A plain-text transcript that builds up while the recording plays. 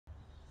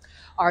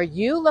Are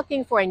you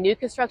looking for a new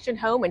construction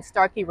home in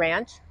Starkey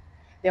Ranch?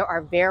 There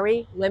are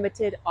very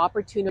limited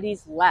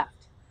opportunities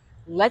left.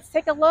 Let's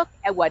take a look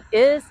at what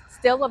is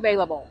still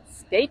available.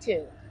 Stay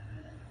tuned.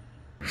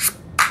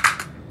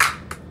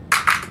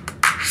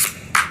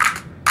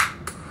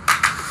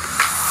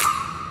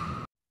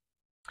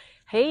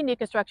 Hey, new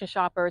construction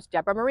shoppers,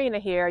 Deborah Marina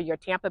here, your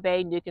Tampa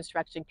Bay New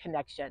Construction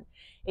Connection,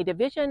 a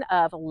division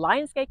of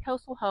Lionsgate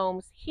Coastal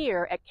Homes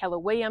here at Keller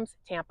Williams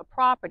Tampa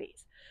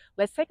Properties.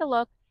 Let's take a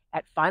look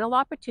at final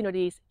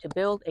opportunities to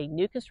build a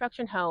new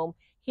construction home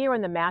here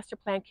in the master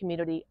plan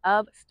community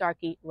of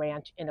Starkey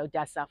Ranch in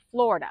Odessa,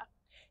 Florida.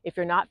 If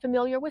you're not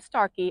familiar with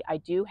Starkey, I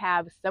do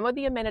have some of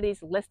the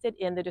amenities listed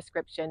in the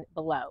description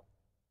below.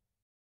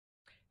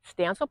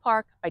 Stansil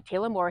Park by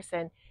Taylor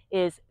Morrison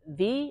is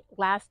the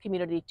last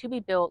community to be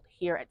built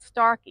here at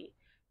Starkey.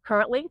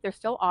 Currently, they're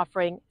still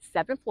offering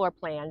 7 floor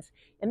plans,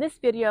 and this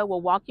video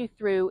will walk you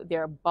through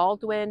their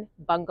Baldwin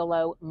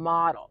bungalow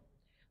model.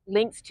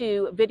 Links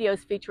to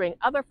videos featuring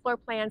other floor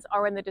plans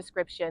are in the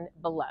description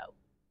below.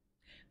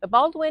 The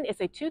Baldwin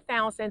is a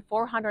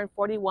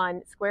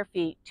 2,441 square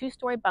feet,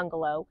 2-story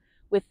bungalow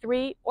with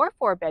 3 or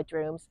 4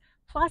 bedrooms,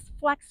 plus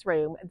flex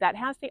room that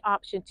has the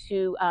option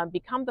to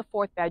become the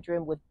 4th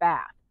bedroom with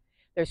bath.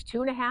 There's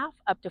 2.5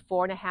 up to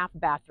 4.5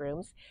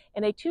 bathrooms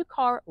and a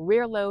 2-car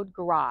rear load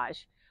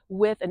garage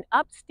with an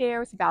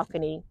upstairs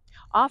balcony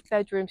off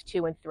bedrooms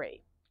 2 and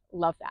 3.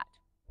 Love that.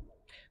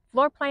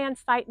 Floor plan,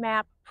 site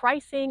map,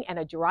 pricing, and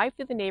a drive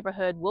through the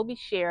neighborhood will be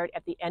shared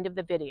at the end of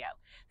the video.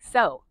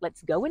 So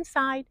let's go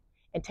inside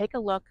and take a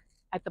look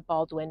at the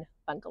Baldwin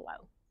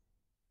bungalow.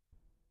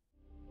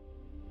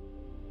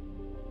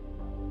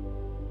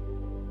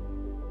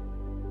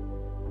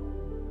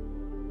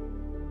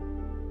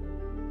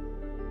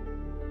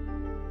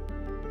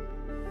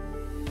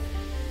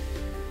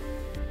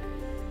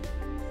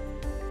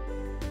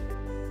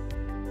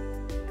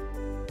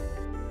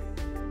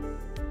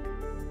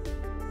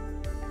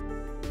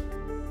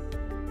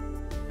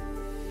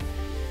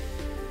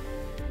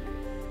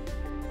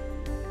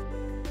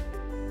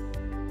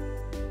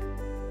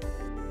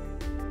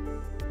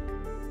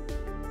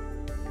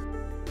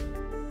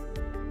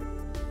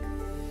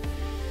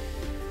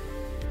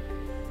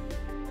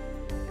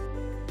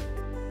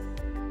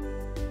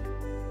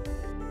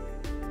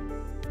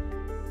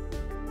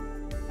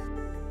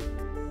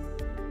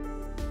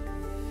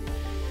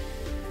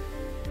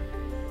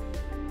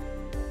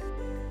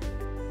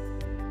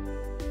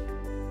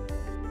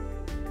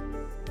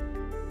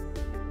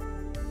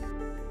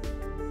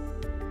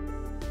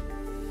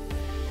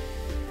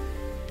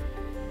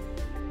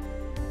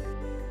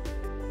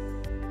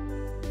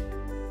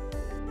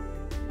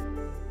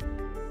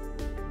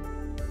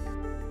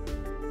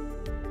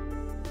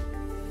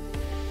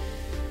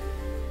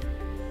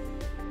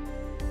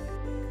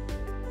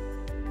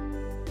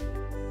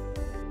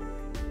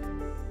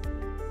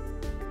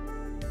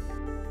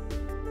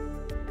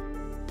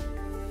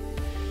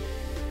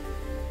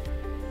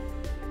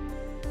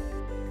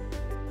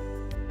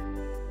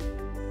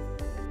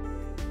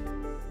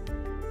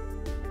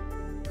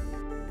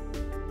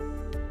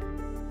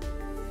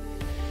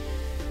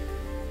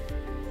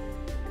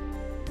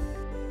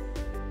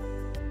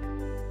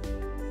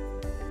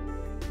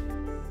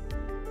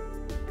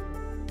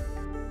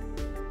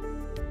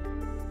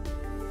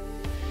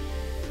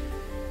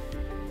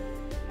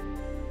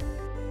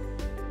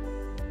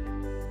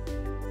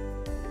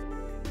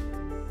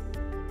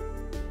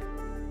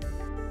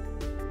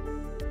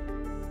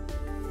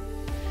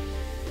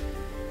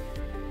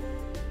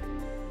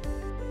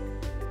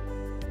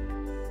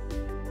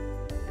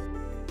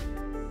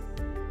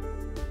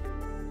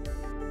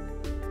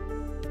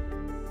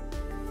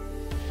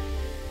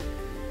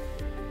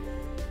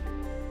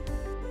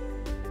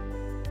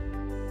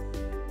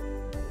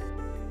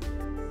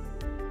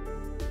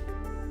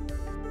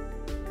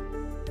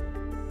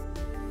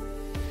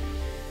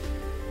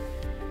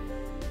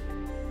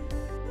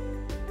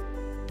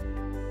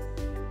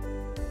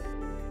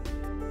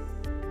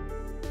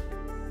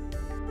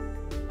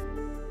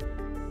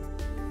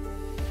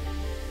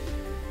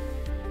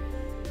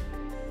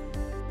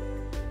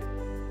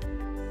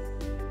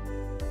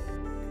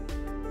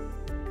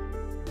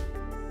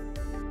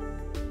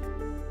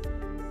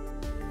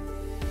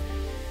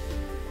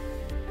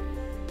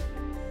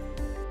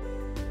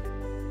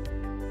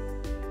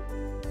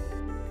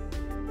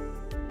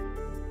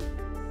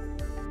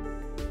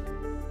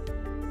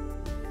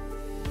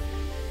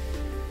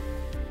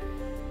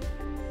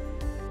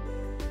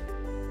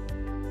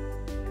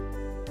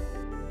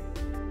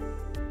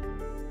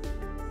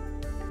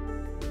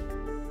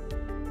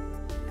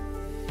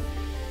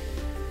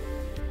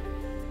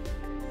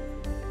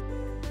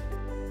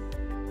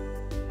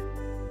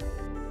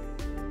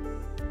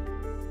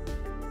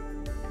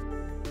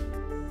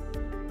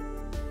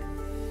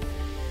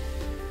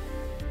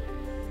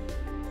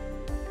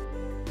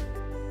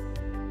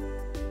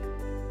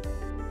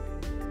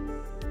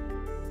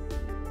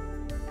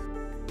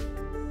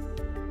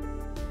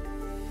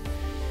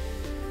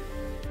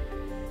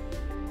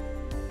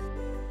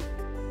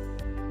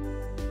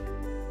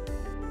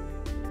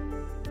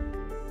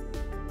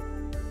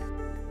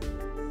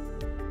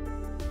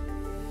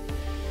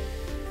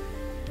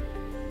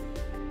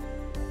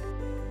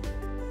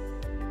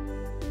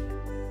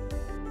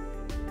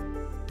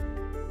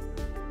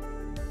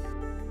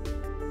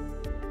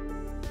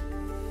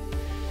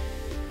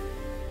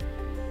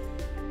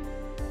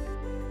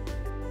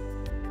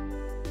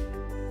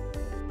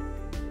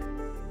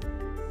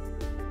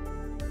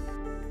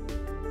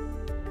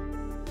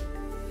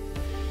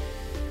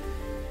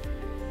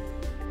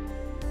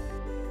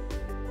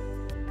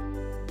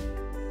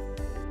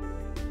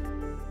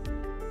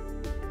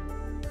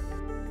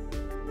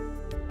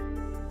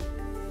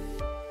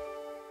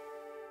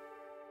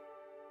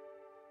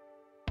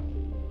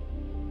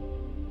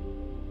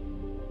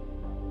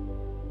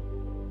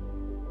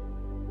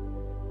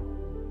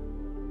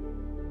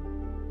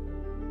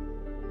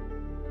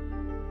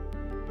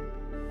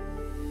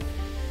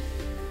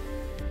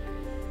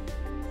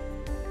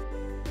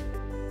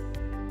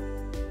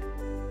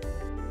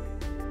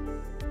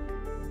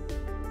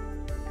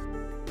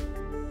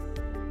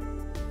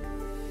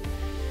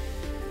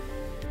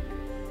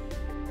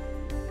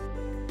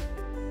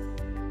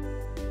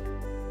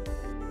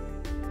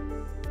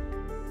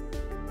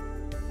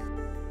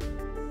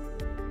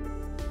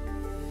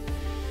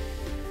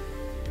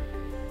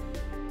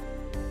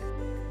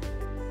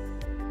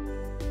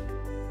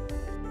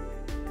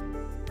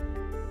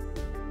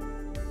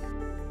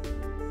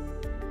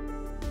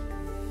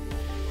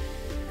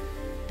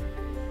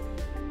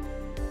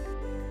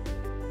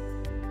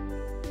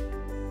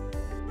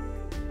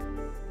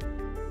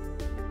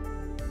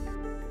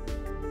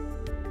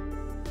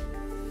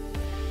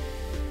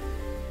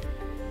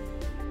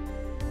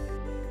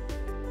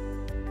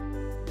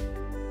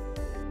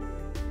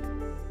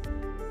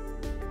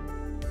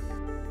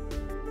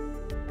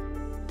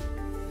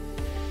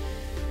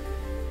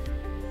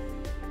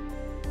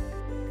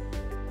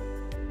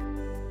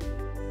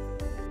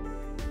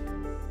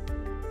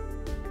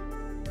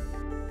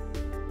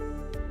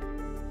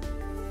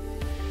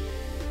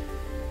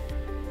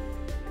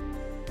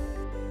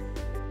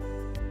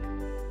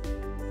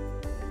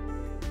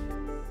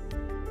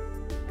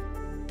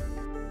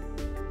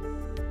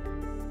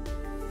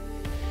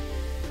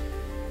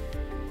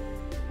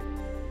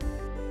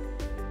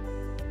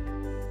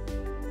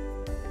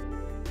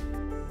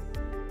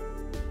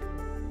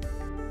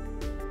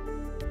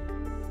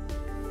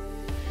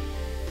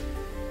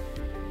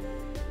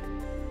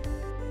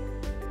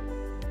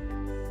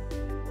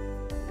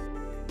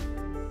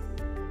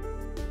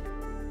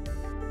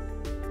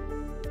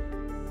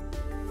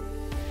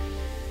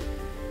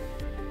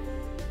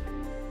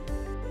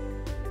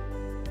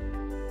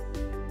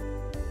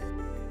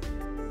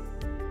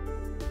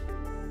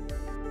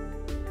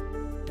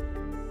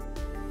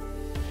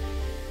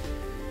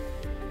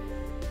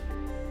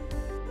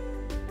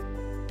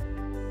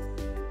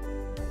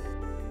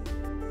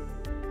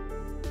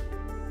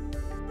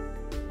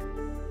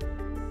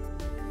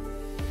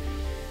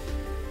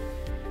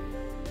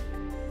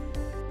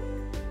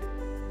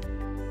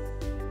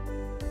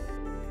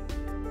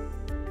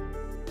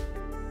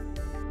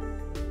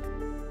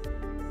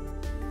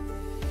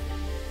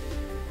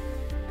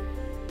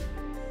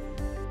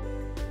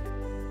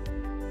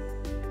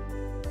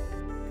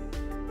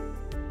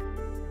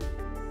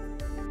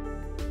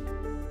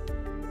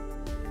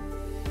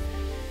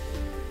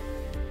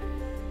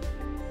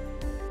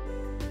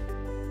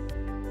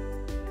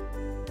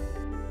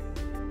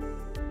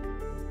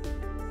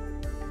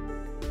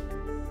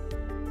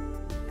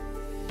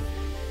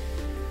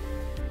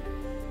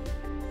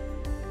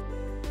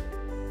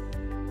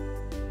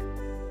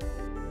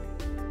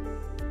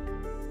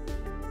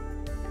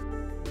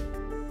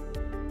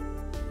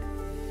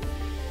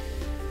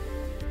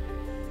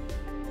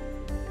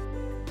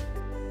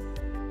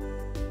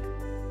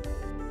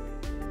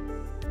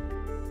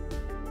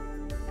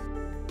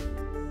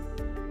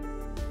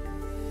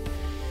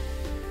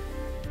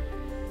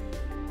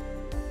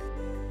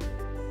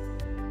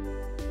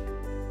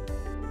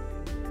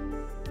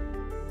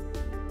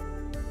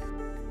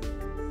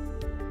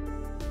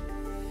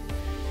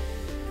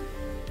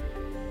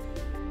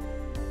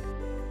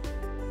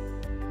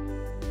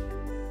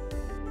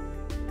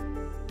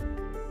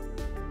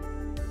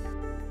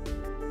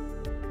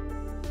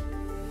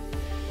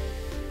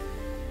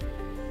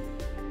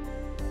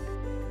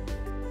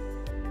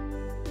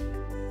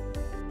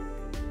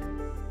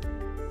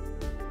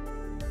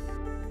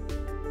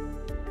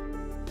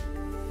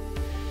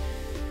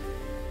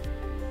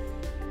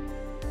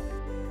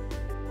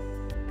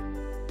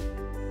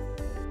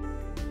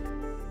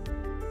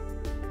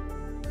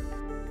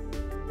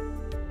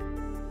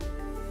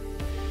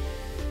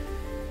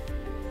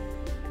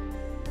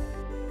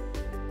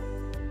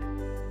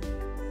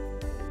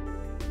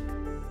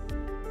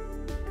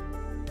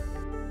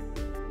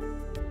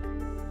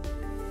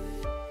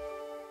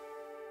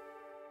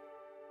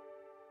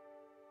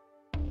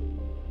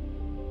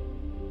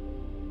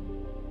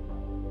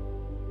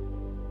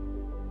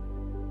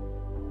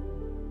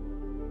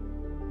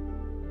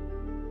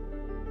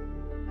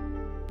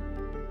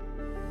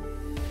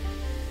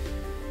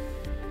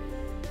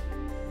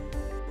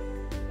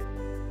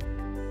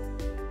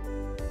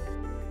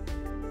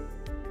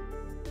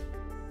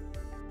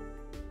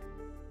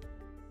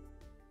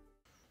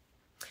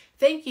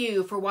 Thank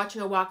you for watching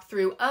a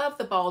walkthrough of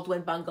the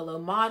Baldwin bungalow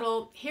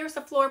model. Here's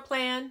a floor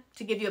plan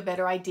to give you a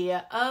better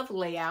idea of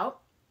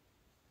layout.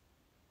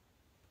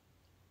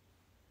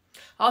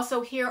 Also,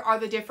 here are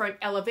the different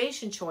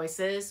elevation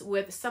choices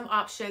with some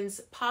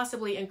options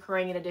possibly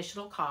incurring an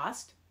additional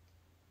cost.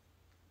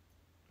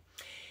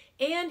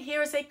 And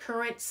here's a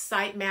current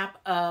site map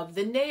of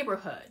the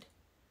neighborhood.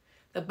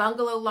 The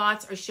bungalow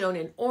lots are shown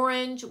in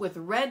orange with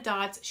red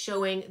dots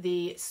showing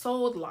the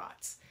sold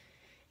lots.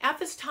 At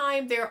this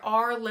time, there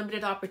are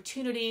limited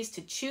opportunities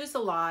to choose a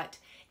lot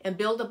and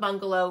build a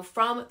bungalow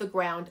from the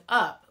ground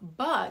up,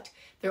 but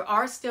there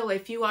are still a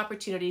few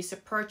opportunities to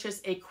purchase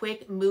a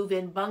quick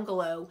move-in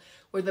bungalow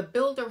where the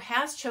builder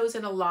has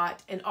chosen a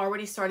lot and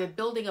already started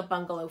building a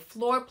bungalow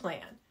floor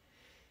plan.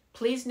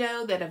 Please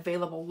know that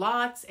available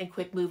lots and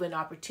quick move-in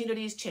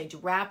opportunities change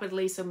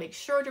rapidly, so make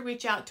sure to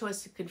reach out to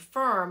us to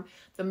confirm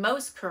the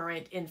most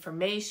current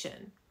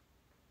information.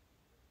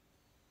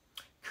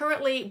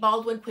 Currently,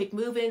 Baldwin quick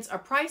move-ins are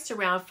priced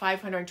around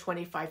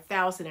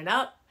 $525,000 and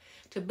up.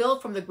 To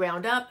build from the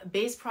ground up,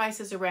 base price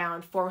is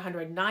around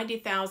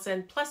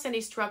 $490,000 plus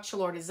any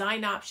structural or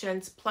design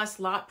options plus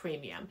lot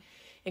premium.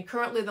 And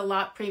currently the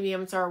lot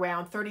premiums are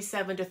around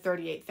 $37,000 to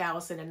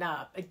 $38,000 and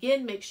up.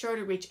 Again, make sure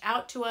to reach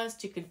out to us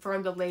to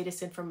confirm the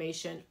latest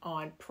information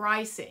on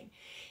pricing.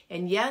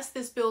 And yes,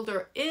 this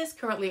builder is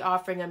currently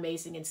offering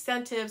amazing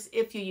incentives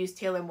if you use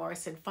Taylor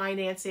Morrison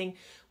financing,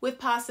 with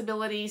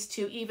possibilities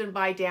to even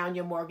buy down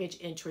your mortgage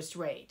interest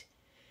rate.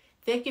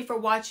 Thank you for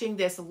watching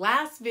this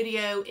last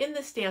video in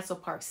the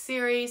Stansil Park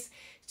series.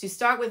 To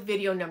start with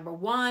video number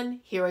 1,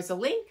 here is a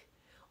link,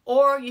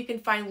 or you can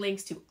find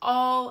links to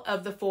all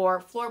of the 4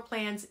 floor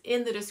plans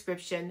in the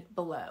description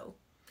below.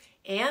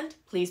 And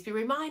please be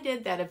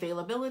reminded that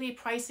availability,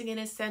 pricing, and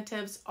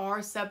incentives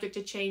are subject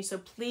to change, so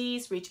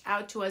please reach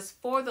out to us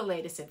for the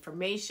latest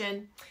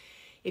information.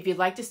 If you'd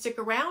like to stick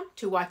around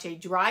to watch a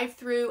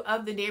drive-through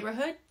of the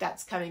neighborhood,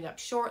 that's coming up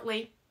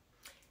shortly.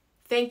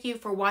 Thank you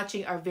for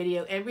watching our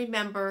video, and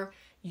remember,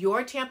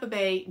 your Tampa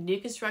Bay New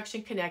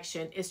Construction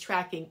Connection is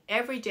tracking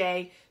every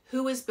day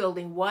who is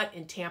building what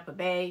in Tampa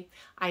Bay.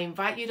 I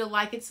invite you to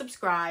like and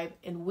subscribe,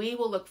 and we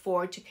will look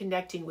forward to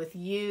connecting with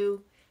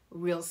you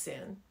real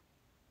soon.